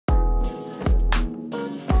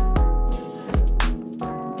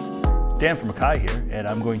Dan from Akai here, and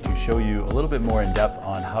I'm going to show you a little bit more in depth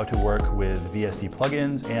on how to work with VST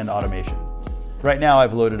plugins and automation. Right now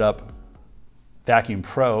I've loaded up Vacuum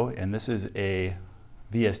Pro, and this is a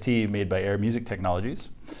VST made by Air Music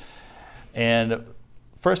Technologies. And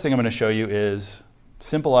first thing I'm going to show you is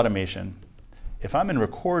simple automation. If I'm in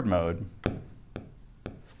record mode,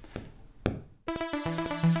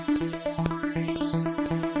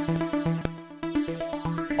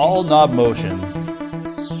 all knob motion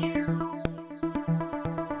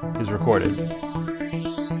is recorded.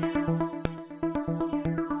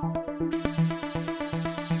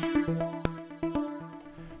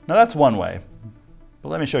 Now that's one way, but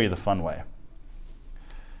let me show you the fun way.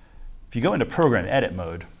 If you go into program edit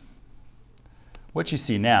mode, what you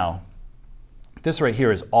see now, this right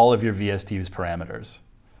here is all of your VST's parameters.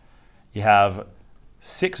 You have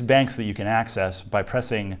 6 banks that you can access by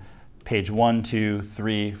pressing page 1, 2,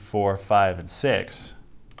 3, 4, 5, and 6.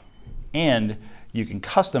 And you can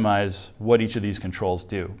customize what each of these controls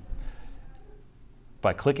do.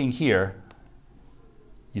 By clicking here,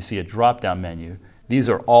 you see a drop-down menu. These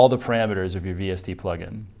are all the parameters of your VST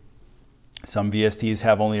plugin. Some VSTs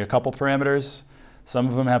have only a couple parameters, some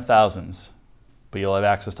of them have thousands, but you'll have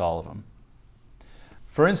access to all of them.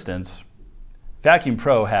 For instance, Vacuum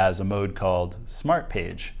Pro has a mode called Smart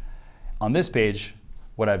Page. On this page,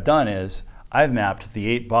 what I've done is I've mapped the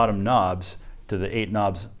 8 bottom knobs to the 8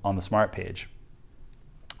 knobs on the Smart Page.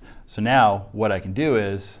 So now what I can do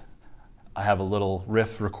is I have a little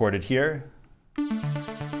riff recorded here.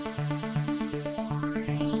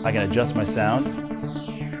 I can adjust my sound.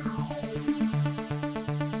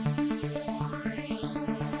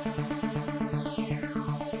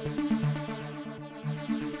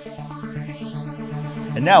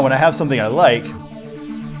 And now when I have something I like,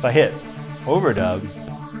 if I hit overdub,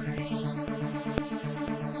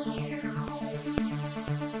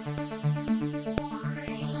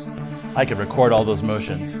 I can record all those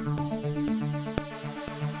motions.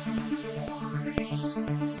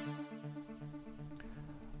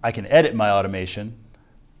 I can edit my automation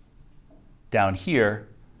down here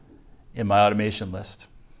in my automation list.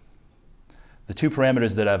 The 2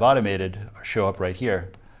 parameters that I've automated show up right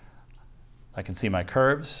here. I can see my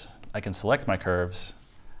curves, I can select my curves,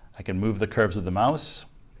 I can move the curves with the mouse,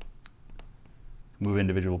 move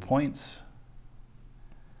individual points,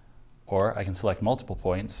 or I can select multiple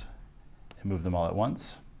points and move them all at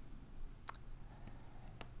once.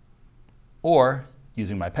 Or,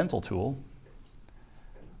 using my pencil tool,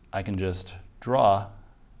 I can just draw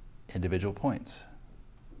individual points.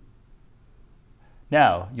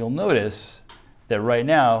 Now, you'll notice that right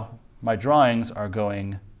now my drawings are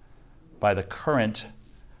going by the current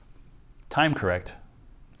time correct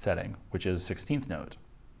setting, which is 16th note.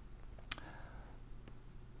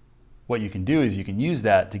 What you can do is you can use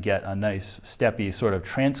that to get a nice steppy sort of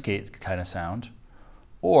transcate kind of sound,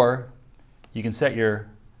 or you can set your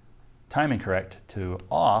timing correct to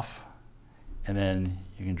off, and then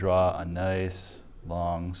you can draw a nice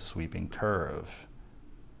long sweeping curve.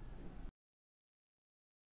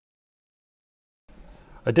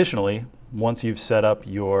 Additionally, once you've set up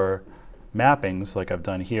your mappings like I've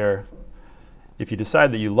done here, if you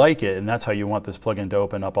decide that you like it and that's how you want this plugin to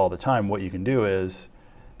open up all the time, what you can do is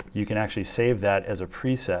you can actually save that as a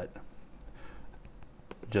preset.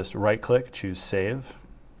 Just right click, choose save.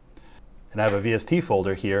 And I have a VST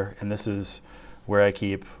folder here, and this is where I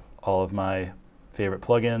keep all of my favorite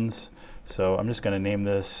plugins. So I'm just going to name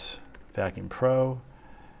this Vacuum Pro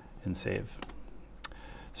and save.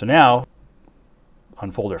 So now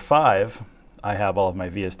on folder 5, I have all of my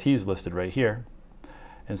VSTs listed right here.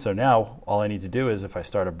 And so now all I need to do is, if I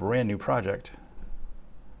start a brand new project,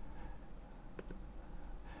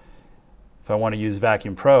 if I want to use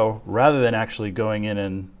Vacuum Pro, rather than actually going in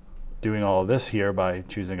and doing all of this here by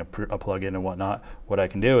choosing a plugin and whatnot, what I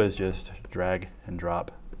can do is just drag and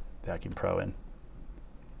drop Vacuum Pro in.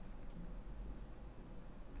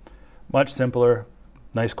 Much simpler,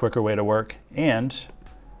 nice quicker way to work, and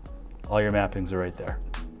all your mappings are right there.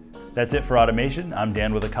 That's it for automation. I'm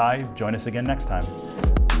Dan with Akai. Join us again next time.